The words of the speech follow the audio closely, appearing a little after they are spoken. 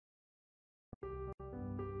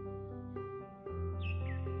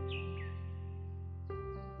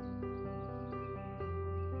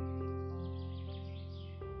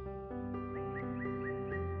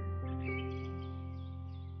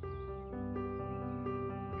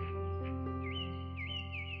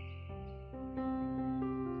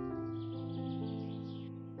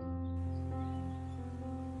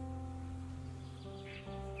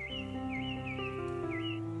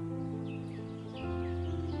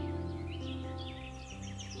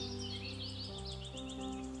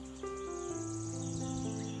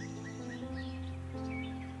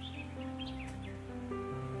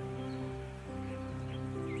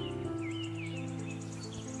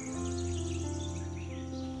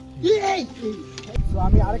তো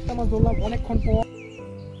আমি আরেকটা মাছ ধরলাম অনেকক্ষণ পর।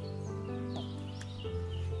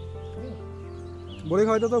 বড়ি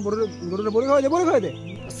খাওয়াইতে তো গরুটা বড়ি খাওয়াইতে।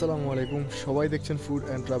 আসসালামু আলাইকুম, সবাই দেখছেন ফুড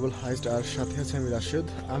অ্যান্ড ট্রাভেল হাইস্ট, আর সাথে আছে আমি রাশেদ।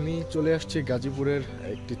 আমি চলে আসছি গাজীপুরের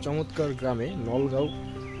একটি চমৎকার গ্রামে, নলগাঁও।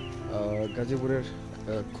 গাজীপুরের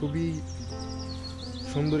খুবই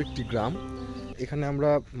সুন্দর একটি গ্রাম। এখানে আমরা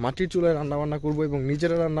মাটির চুলায় রান্নাবান্না করব এবং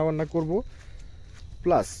নিজেরা রান্নাবান্না করব,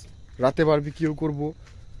 প্লাস রাতে বারবিকিউ করব,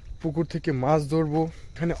 পুকুর থেকে মাছ ধরবো।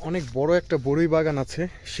 এখানে অনেক বড় একটা বড়ই বাগান আছে,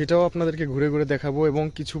 সেটাও আপনাদেরকে ঘুরে ঘুরে দেখাবো। এবং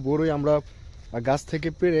কিছু বড়ই আমরা গাছ থেকে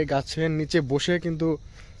পেড়ে গাছের নিচে বসে কিন্তু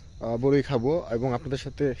বড়ই খাবো এবং আপনাদের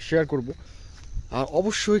সাথে শেয়ার করব। আর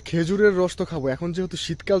অবশ্যই খেজুরের রস তো খাবো। এখন যেহেতু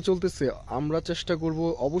শীতকাল চলতেছে, আমরা চেষ্টা করব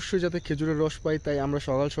অবশ্যই যাতে খেজুরের রস পাই, তাই আমরা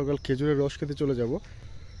সকাল সকাল খেজুরের রস খেতে চলে যাব।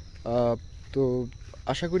 তো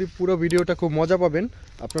আশা করি পুরো ভিডিওটা খুব মজা পাবেন।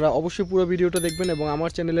 আপনারা অবশ্যই পুরো ভিডিওটা দেখবেন এবং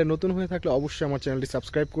আমার চ্যানেলে নতুন হয়ে থাকলে অবশ্যই আমার চ্যানেলটি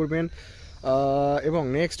সাবস্ক্রাইব করবেন এবং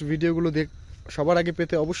নেক্সট ভিডিওগুলো সবার আগে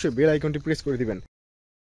পেতে অবশ্যই বেল আইকনটি প্রেস করে দিবেন।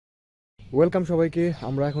 ওয়েলকাম সবাইকে।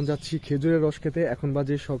 আমরা এখন যাচ্ছি খেজুরের রস খেতে। এখন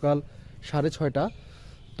বাজে সকাল 6:30।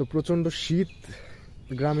 তো প্রচণ্ড শীত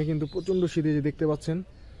গ্রামে, কিন্তু প্রচণ্ড শীত, এই যে দেখতে পাচ্ছেন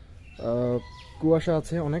কুয়াশা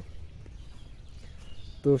আছে অনেক।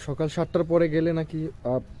 তো সকাল 7টার পরে গেলে নাকি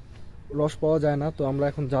রস পাওয়া যায় না। তো আমরা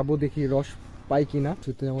এখন যাব, দেখি রস পাই কিনা।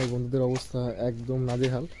 শীতে আমার বন্ধুদের অবস্থা একদম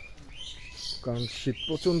নাজেহাল, কারণ শীত,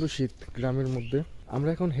 প্রচণ্ড শীত গ্রামের মধ্যে। আমরা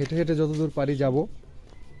এখন হেঁটে হেঁটে যতদূর পারি যাব,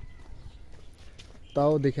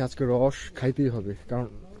 তাও দেখি আজকে রস খাইতেই হবে, কারণ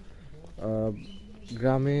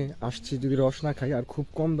গ্রামে আসছি যদি রস না খাই, আর খুব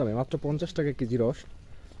কম দামে, মাত্র 50 টাকা কেজি রস।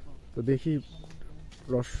 তো দেখি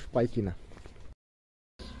রস পাই কিনা।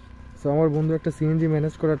 তো আমার বন্ধু একটা সিএনজি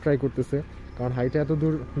ম্যানেজ করার ট্রাই করতেছে, কারণ হাইটে এত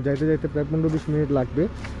দূর যাইতে যাইতে প্রায় 15-20 মিনিট লাগবে।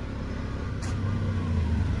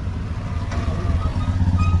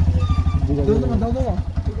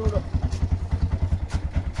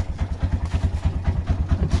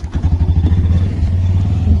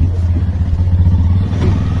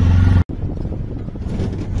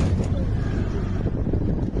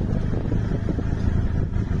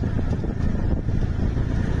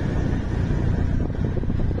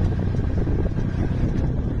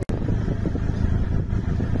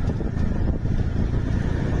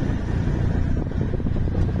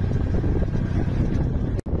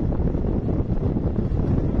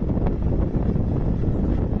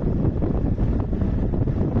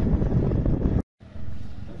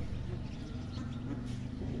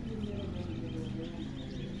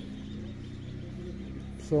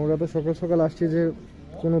 তো আমরা তো সকাল সকাল আসছি, যে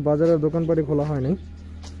কোনো বাজারের দোকানপাটি খোলা হয়নি।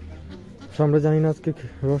 তো আমরা জানি না আজকে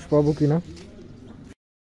রস পাবো কিনা।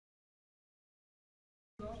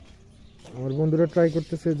 আমার বন্ধুরা ট্রাই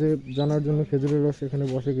করতেছে যে জানার জন্য খেজুরের রস এখানে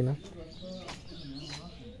বসে কিনা।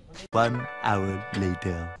 1 hour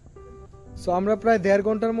later. সো আমরা প্রায় 1.5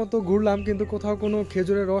 ঘন্টার মতো ঘুরলাম, কিন্তু কোথাও কোনো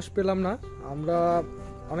খেজুরের রস পেলাম না। আমরা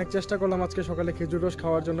অনেক চেষ্টা করলাম আজকে সকালে খেজুর রস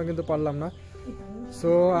খাওয়ার জন্য, কিন্তু পারলাম না।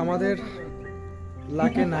 সো আমাদের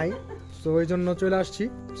লাকে নাই, সো ওই জন্য চলে আসছি।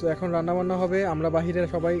 সো এখন রান্নাবান্না হবে, আমরা বাহিরে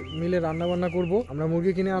সবাই মিলে রান্নাবান্না করব। আমরা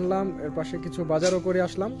মুরগি কিনে আনলাম, এর পাশে কিছু বাজারও করে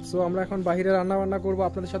আসলাম। সো আমরা এখন বাহিরে রান্নাবান্না করব,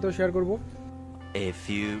 আপনাদের সাথেও শেয়ার করব। A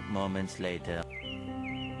few moments later.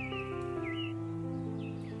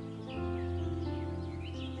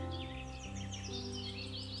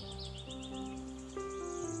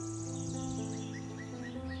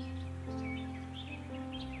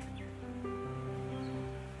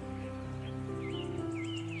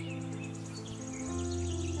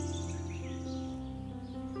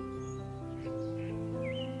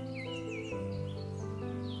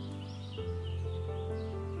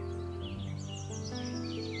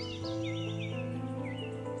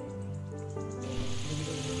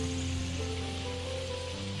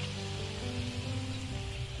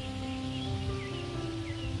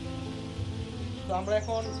 তো আমরা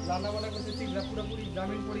এখন রান্নাবান্না করতেছি পুরোপুরি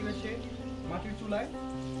গ্রামীণ পরিবেশে, মাটির চুলায়।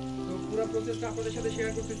 তো পুরো প্রসেসটা আপনাদের সাথে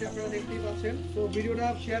শেয়ার করতেছি, আপনারা দেখতেই পাচ্ছেন। তো ভিডিওটা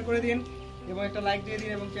শেয়ার করে দিন এবং একটা লাইক দিয়ে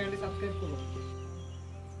দিন এবং চ্যানেলটি সাবস্ক্রাইব করুন।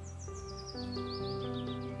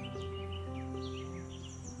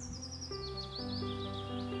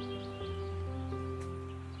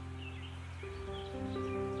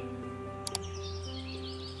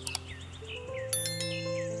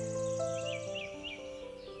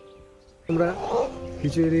 আমরা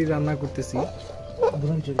খিচুড়ি রান্না করতেছি,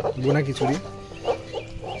 বোনা খিচুড়ি।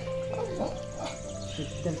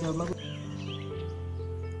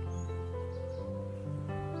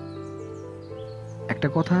 একটা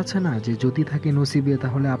কথা আছে না, যে যদি থাকে নসিবে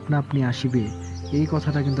তাহলে আপনা আপনি আসিবে। এই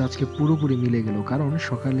কথাটা কিন্তু আজকে পুরোপুরি মিলে গেল, কারণ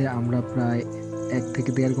সকালে আমরা প্রায় 1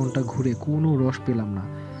 থেকে 1.5 ঘন্টা ঘুরে কোনো রস পেলাম না,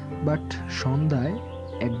 বাট সন্ধ্যায়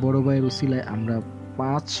এক বড় ভাইয়ের উসিলায় আমরা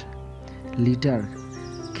 5 লিটার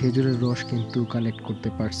খেজুরের রস কিন্তু কালেক্ট করতে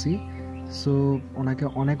পারছি। সো ওনাকে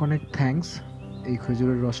অনেক অনেক থ্যাঙ্কস এই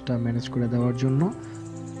খেজুরের রসটা ম্যানেজ করে দেওয়ার জন্য।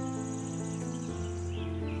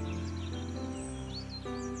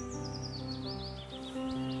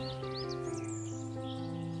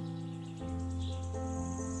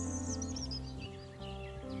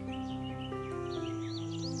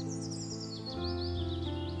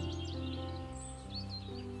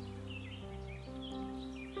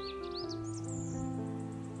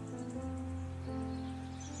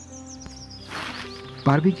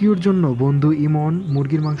 বারবিকিউর জন্য বন্ধু ইমন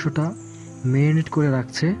মুরগির মাংসটা ম্যারিনেট করে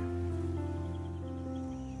রাখছে।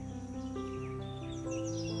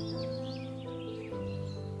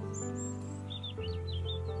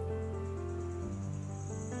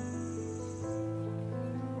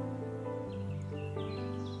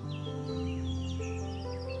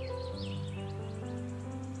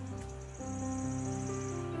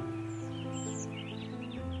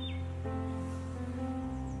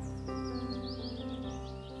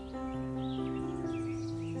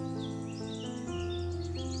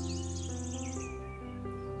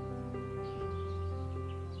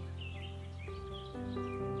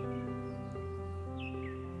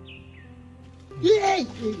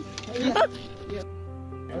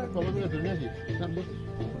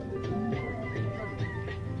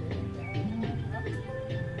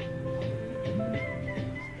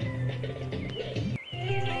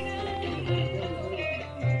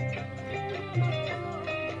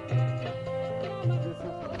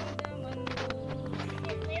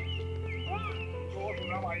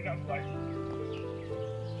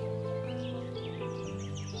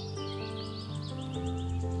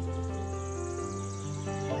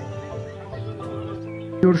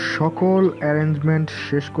 সকল অ্যারেঞ্জমেন্ট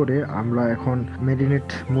শেষ করে আমরা এখন ম্যারিনেট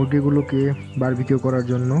মুরগিগুলোকে বারবিকিউ করার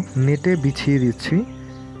জন্য নেটে বিছিয়ে দিচ্ছি।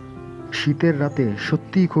 শীতের রাতে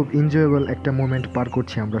সত্যিই খুব এনজয়েবল একটা মোমেন্ট পার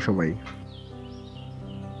করছি আমরা সবাই।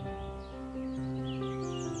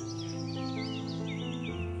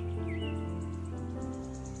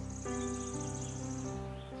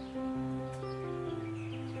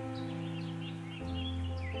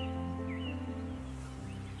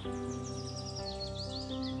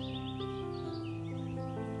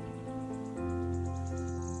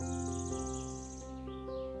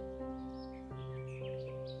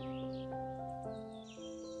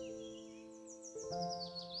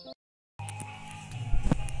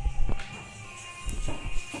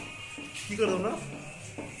 কি করো না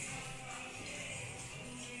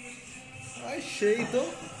সেই তো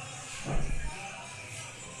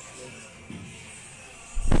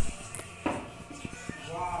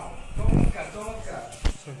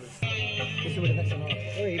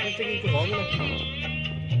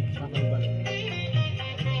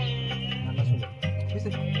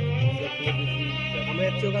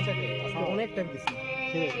অনেক টাইম দিচ্ছি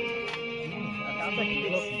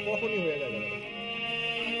কখনই হয়ে যাবে।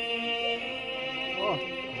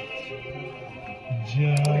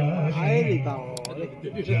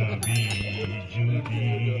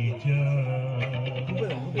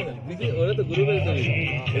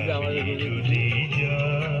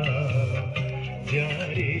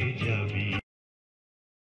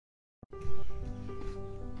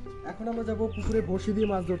 এখন আমরা যাবো পুকুরে বড়শি দিয়ে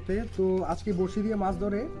মাছ ধরতে। তো আজকে বড়শি দিয়ে মাছ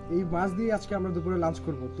ধরে এই মাছ দিয়ে আজকে আমরা দুপুরে লাঞ্চ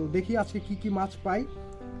করব। তো দেখি আজকে কি কি মাছ পাই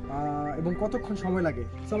এবং কতক্ষণ সময় লাগে।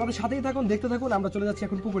 তো আমাদের সাথেই থাকুন, দেখতে থাকুন। আমরা চলে যাচ্ছি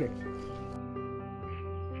এখন পুকুরে।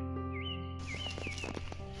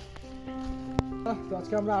 তো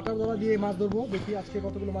আজকে আমরা আটার দানা দিয়ে মাছ ধরবো, দেখি আজকে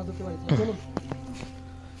কতগুলো মাছ ধরতে পারি। চলুন।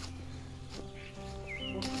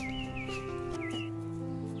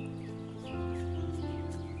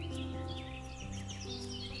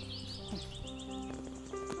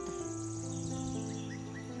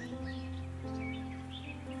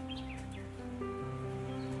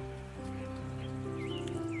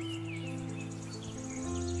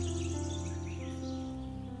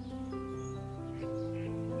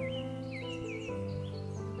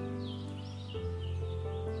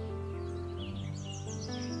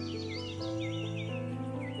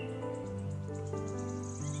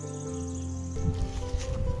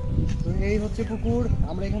 এই হচ্ছে পুকুর,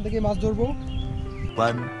 আমরা এখান থেকে মাছ ধরবো।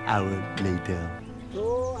 1 hour later. তো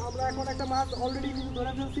আমরা এখন একটা মাছ অলরেডি কিন্তু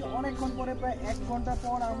ধরে ফেলছি অনেকক্ষণ পরে, প্রায় 1 ঘন্টা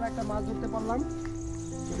পর আমরা একটা মাছ ধরতে পারলাম।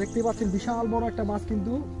 দেখতেই পাচ্ছেন বিশাল বড় একটা মাছ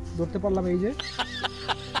কিন্তু ধরতে পারলাম। এই যে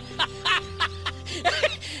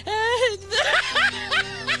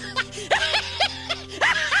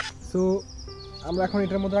তো আমরা এখন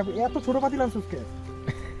এটার মধ্যে রাখবো। এত ছোট পাতিল আনছুসকে,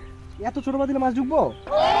 এত ছোট পাতিলে মাছ ঢুকবো?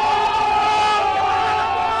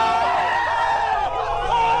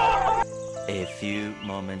 A few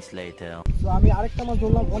moments later. তো আমি আরেকটা মাছ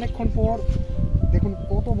ধরলাম অনেকক্ষণ পর। দেখুন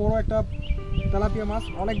কত বড় একটা তেলাপিয়া মাছ,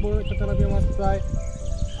 অনেক বড় একটা তেলাপিয়া মাছ, প্রায়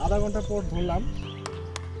আধা ঘন্টা পর ধরলাম।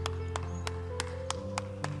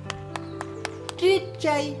 ট্রিট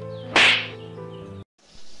চাই।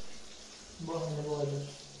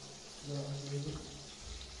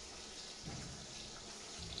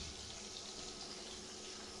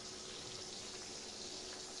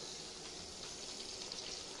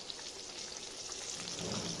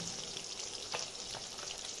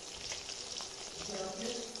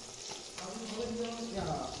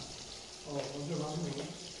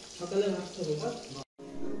 সকালে নাস্তা করব।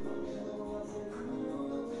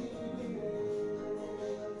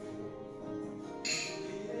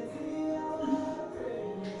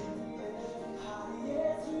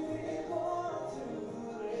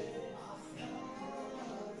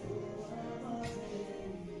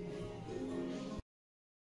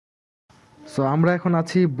 সো আমরা এখন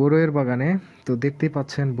আছি বড়ইয়ের বাগানে। তো দেখতেই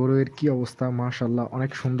পাচ্ছেন বড়ইয়ের কি অবস্থা, মাশাআল্লাহ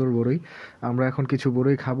অনেক সুন্দর বড়ই। আমরা এখন কিছু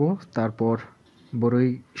বড়ই খাবো, তারপর বড়ই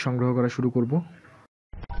সংগ্রহ করা শুরু করব।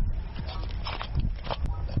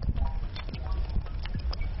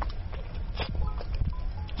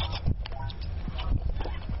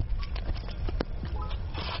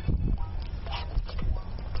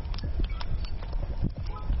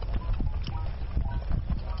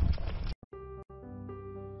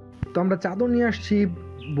 তো আমরা চাদর নিয়ে আসছি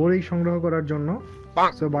বড়ই সংগ্রহ করার জন্য।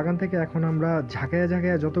 তো বাগান থেকে এখন আমরা ঝাঁকায়া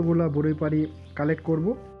ঝাঁকায়া যতগুলা বড়ই পারি কালেক্ট করব।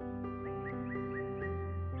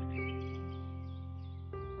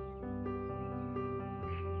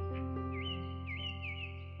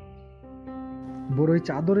 বড়ই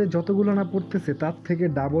চাদরে যতগুলো না পড়তেছে তার থেকে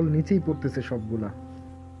ডাবল নিচেই পড়তেছে সবগুলা।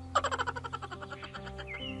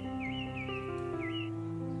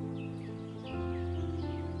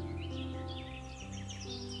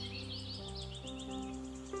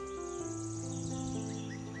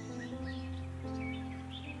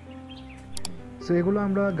 সো এগুলো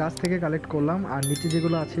আমরা গাছ থেকে কালেক্ট করলাম, আর নিচে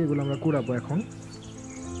যেগুলো আছে এগুলো আমরা কুড়াবো এখন।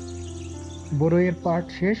 বড়ইয়ের পার্ট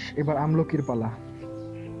শেষ, এবার আমলকির পালা।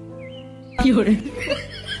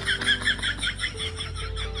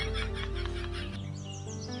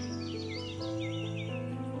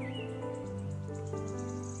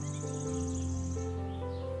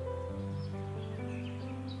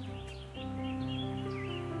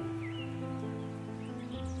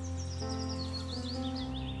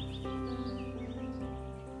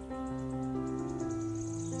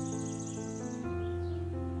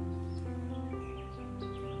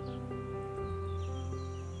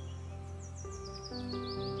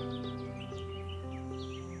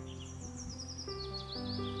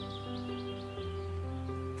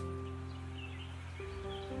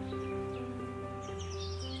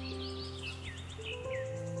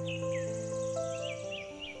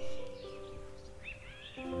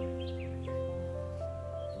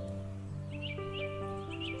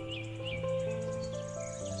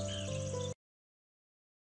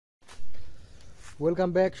 ওয়েলকাম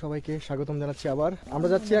ব্যাক, সবাইকে স্বাগতম জানাচ্ছি। আবার আমরা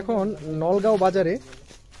যাচ্ছি এখন নলগাঁও বাজারে,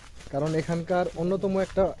 কারণ এখানকার অন্যতম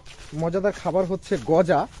একটা মজাদার খাবার হচ্ছে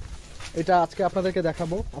গজা। এটা আজকে আপনাদেরকে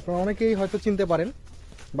দেখাবো। আপনারা অনেকেই হয়তো চিনতে পারেন,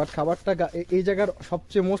 বাট খাবারটা এই জায়গার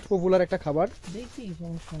সবচেয়ে মোস্ট পপুলার একটা খাবার।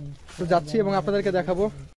 তো যাচ্ছি এবং আপনাদেরকে দেখাবো।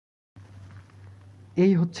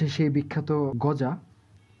 এই হচ্ছে সেই বিখ্যাত গজা।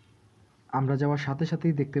 আমরা যাওয়ার সাথে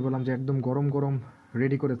সাথেই দেখতে পেলাম যে একদম গরম গরম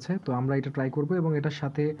রেডি করেছে। তো আমরা এটা ট্রাই করব এবং এটার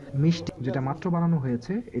সাথে মিষ্টি যেটা মাত্র বানানো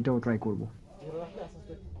হয়েছে এটাও ট্রাই করব।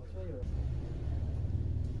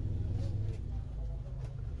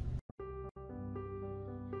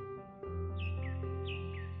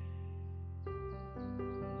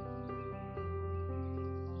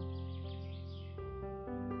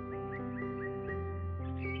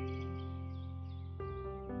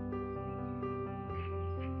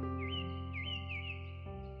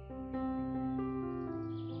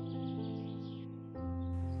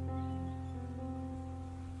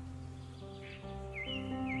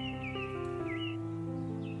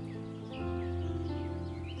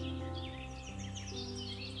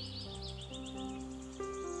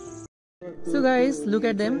 So guys, look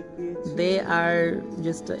at them. They are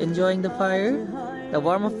just enjoying the fire, the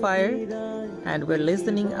warmth of fire, and we're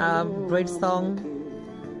listening a great song.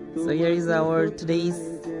 So here is our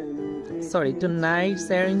tonight's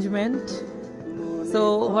arrangement. So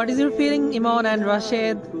what is your feeling, Imon and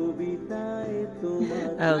Rashid?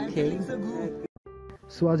 Okay.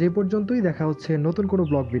 So আজ এই পর্যন্তই, দেখা হচ্ছে নতুন কোনো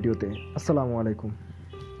blog ভিডিওতে। আসসালামু আলাইকুম।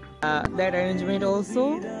 That arrangement also.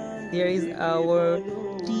 Here is our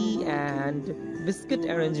tea and biscuit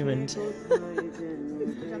arrangement.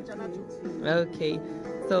 Okay.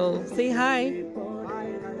 So say hi.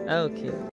 Okay.